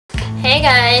Hey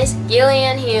guys,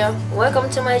 GILLIAN here. Welcome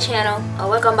to my channel, or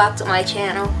welcome back to my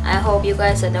channel. I hope you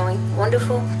guys are doing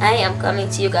wonderful. I am coming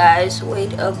to you guys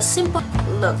with a simple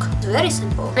look. It's very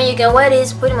simple and you can wear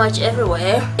this pretty much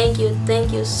everywhere.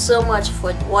 Thank you so much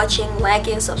for watching,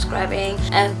 liking, subscribing.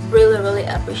 I really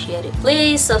appreciate it.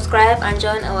 Please subscribe and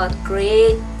join our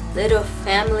great little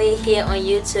family here on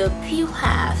YouTube. If you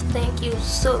have, thank you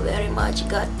so very much.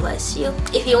 God bless you.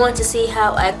 If you want to see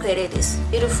how I created this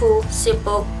beautiful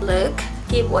simple look,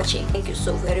 keep watching. Thank you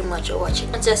so very much for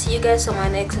watching. Until see you guys on my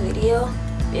next video.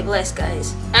 Be blessed,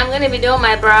 guys. I'm gonna be doing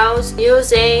my brows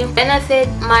using Benefit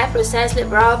My Precisely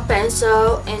Brow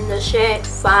Pencil in the shade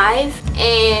 5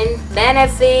 and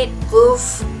Benefit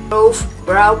Proof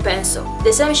Brow Pencil,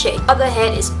 the same shade. Other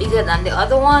head is bigger than the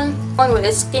other one. One with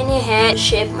a skinny head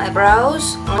shape my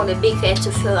brows, one with a big head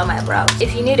to fill out my brows.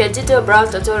 If you need a detailed brow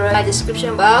tutorial in my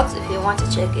description box if you want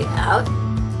to check it out.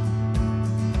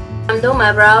 I'm doing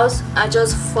my brows. I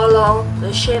just follow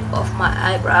the shape of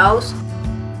my eyebrows.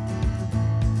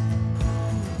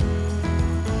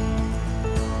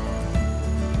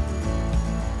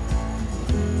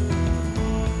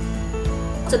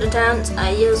 To the times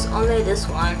I use only this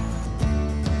one.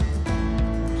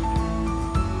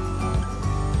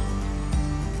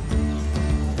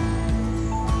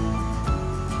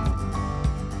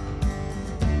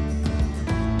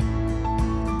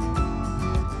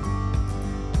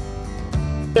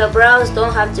 Your brows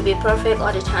don't have to be perfect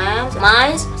all the time.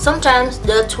 Mine, sometimes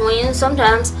they're twins,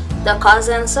 sometimes they're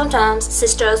cousins, sometimes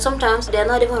sisters, sometimes they're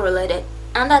not even related,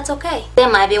 and that's okay. There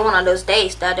might be one of those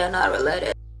days that they're not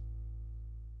related.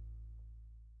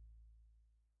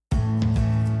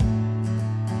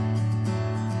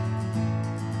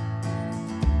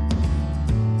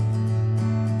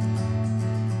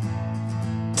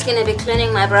 Gonna be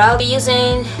cleaning my brow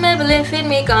using Maybelline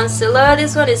Fitme concealer.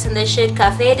 This one is in the shade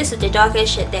Cafe. This is the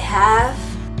darkest shade they have.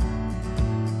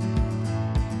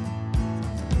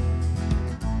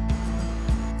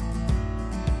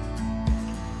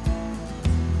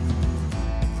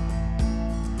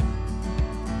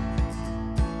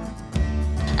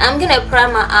 I'm gonna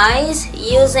prime my eyes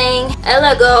using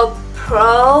Elego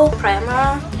Pro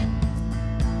primer.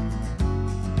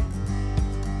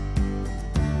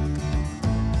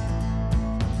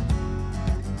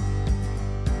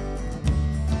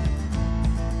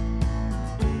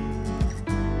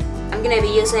 I'm gonna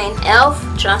be using e.l.f.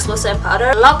 translucent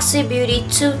powder, Luxzie Beauty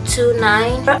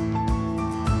 229.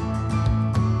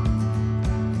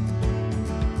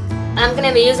 I'm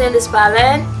gonna be using this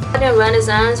palette,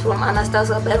 Renaissance from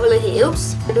Anastasia Beverley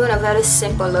Hills. I'm doing a very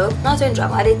simple look, nothing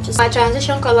dramatic. Just my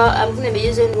transition color, I'm gonna be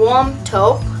using Warm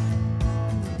Taupe.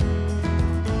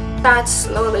 Start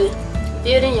slowly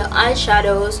building your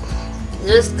eyeshadows,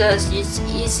 just because it's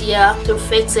easier to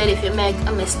fix it if you make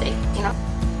a mistake, you know.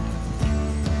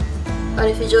 But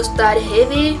if you just start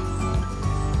heavy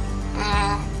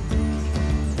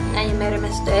and you made a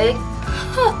mistake,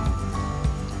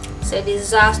 it's a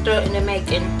disaster in the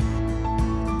making.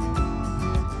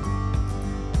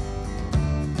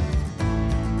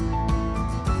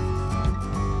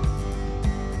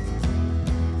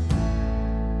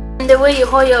 And the way you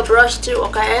hold your brush too,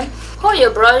 okay? Hold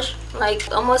your brush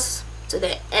like almost to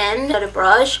the end of the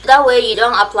brush. That way you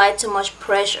don't apply too much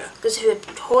pressure, because if you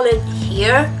hold it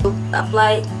here, you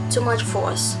apply too much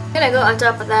force. I'm gonna go on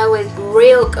top of that with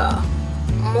Real Girl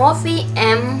Morphe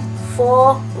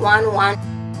M416.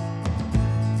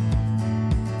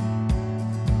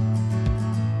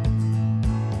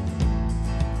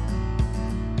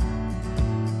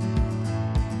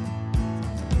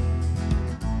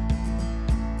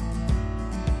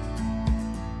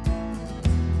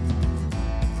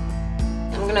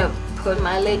 I'm gonna put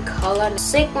my lid color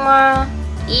Sigma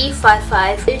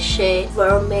E42, this shade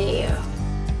Vermeil.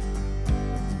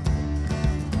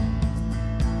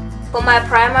 For my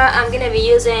primer, I'm gonna be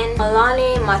using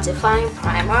Milani Mattifying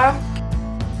Primer.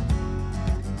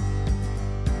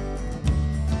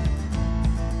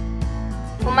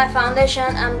 For my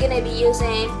foundation, I'm gonna be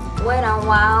using Wet n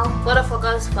Wild Photo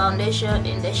Focus Foundation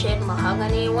in the shade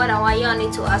Mahogany. Wet n Wild, you'll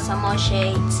need to add some more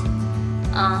shades.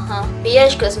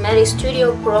 BH Cosmetics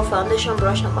Studio Pro Foundation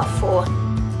Brush number 4.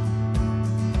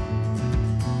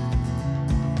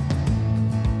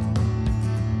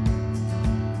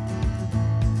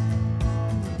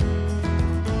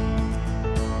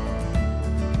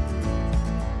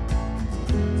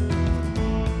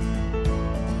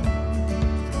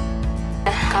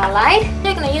 Highlight.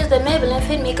 You're gonna use the Maybelline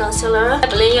Fitme concealer.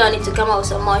 Maybelline, you need to come up with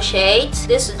some more shades.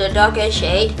 This is the darkest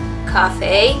shade,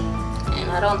 Cafe.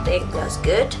 I don't think that's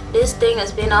good. This thing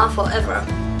has been on forever.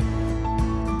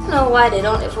 know why they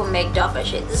don't even make darker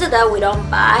shades. Is it that we don't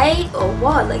buy or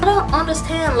what? Like, I don't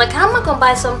understand. Like, how am I gonna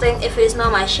buy something if it's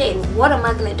not my shade? What am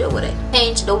I gonna do with it?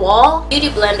 Paint the wall. Beauty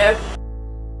blender.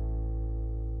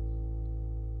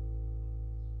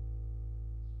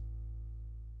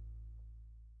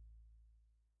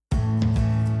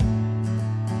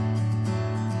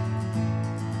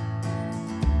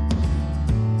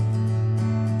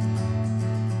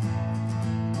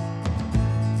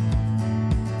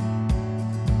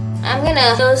 I'm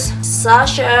gonna use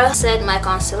Sacha Set My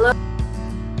Concealer.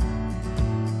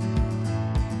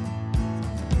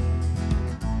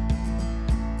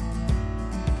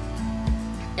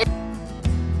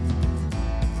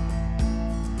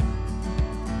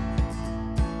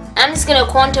 I'm just gonna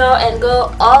contour and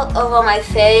go all over my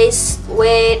face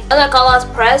with other colors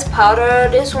pressed powder.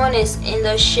 This one is in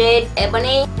the shade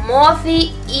Ebony.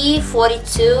 Morphe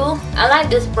E42. I like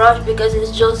this brush because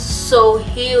it's just so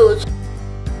huge.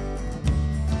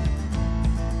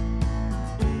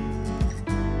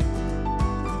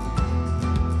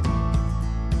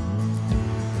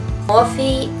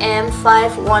 Morphe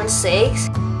M516.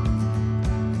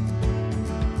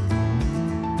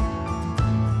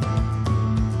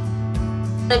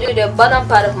 I'm gonna do the bottom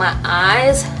part of my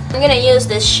eyes. I'm gonna use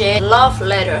this shade Love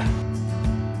Letter.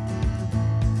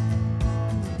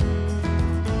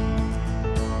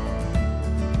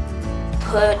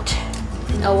 Put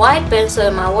a white pencil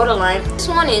in my waterline. This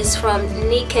one is from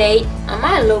Nikake. I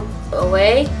might look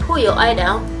away. Pull your eye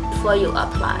down before you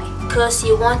apply, because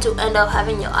you want to end up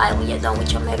having your eye when you're done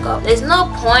with your makeup. There's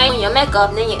no point in your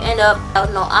makeup then you end up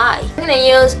without no eye. I'm gonna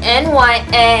use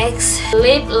NYX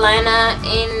lip liner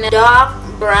in dark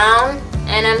brown,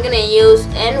 and I'm gonna use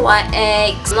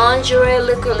NYX lingerie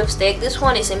liquid lipstick. This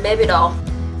one is in Baby Doll.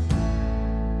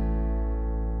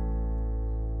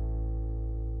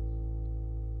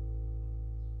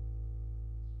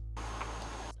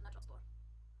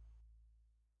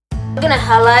 I'm gonna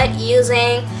highlight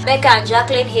using Becca and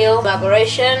Jaclyn Hill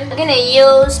collaboration. I'm gonna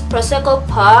use Prosecco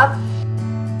Pop,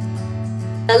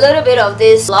 a little bit of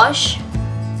this blush.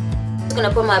 I'm just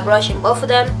gonna put my brush in both of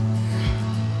them,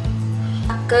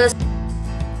 because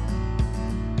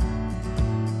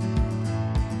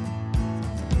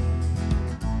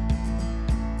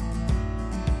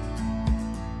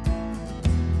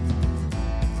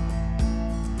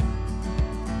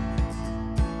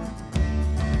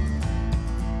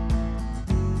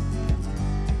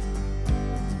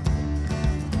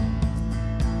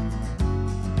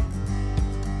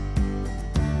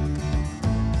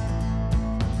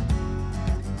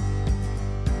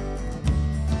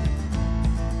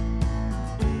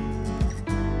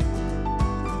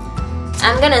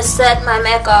I'm gonna set my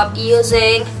makeup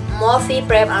using Morphe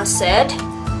Prep and Set.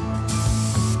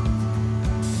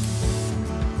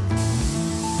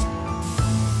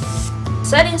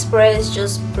 Setting sprays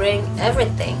just bring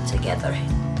everything together.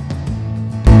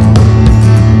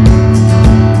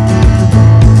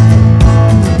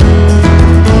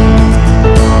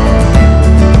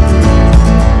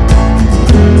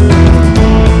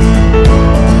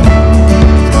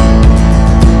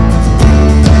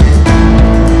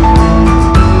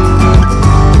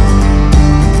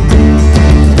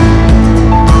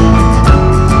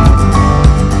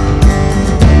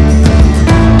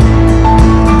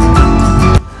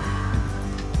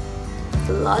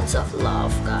 Lots of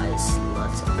love, guys.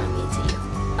 Lots of love to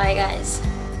you. Bye, guys.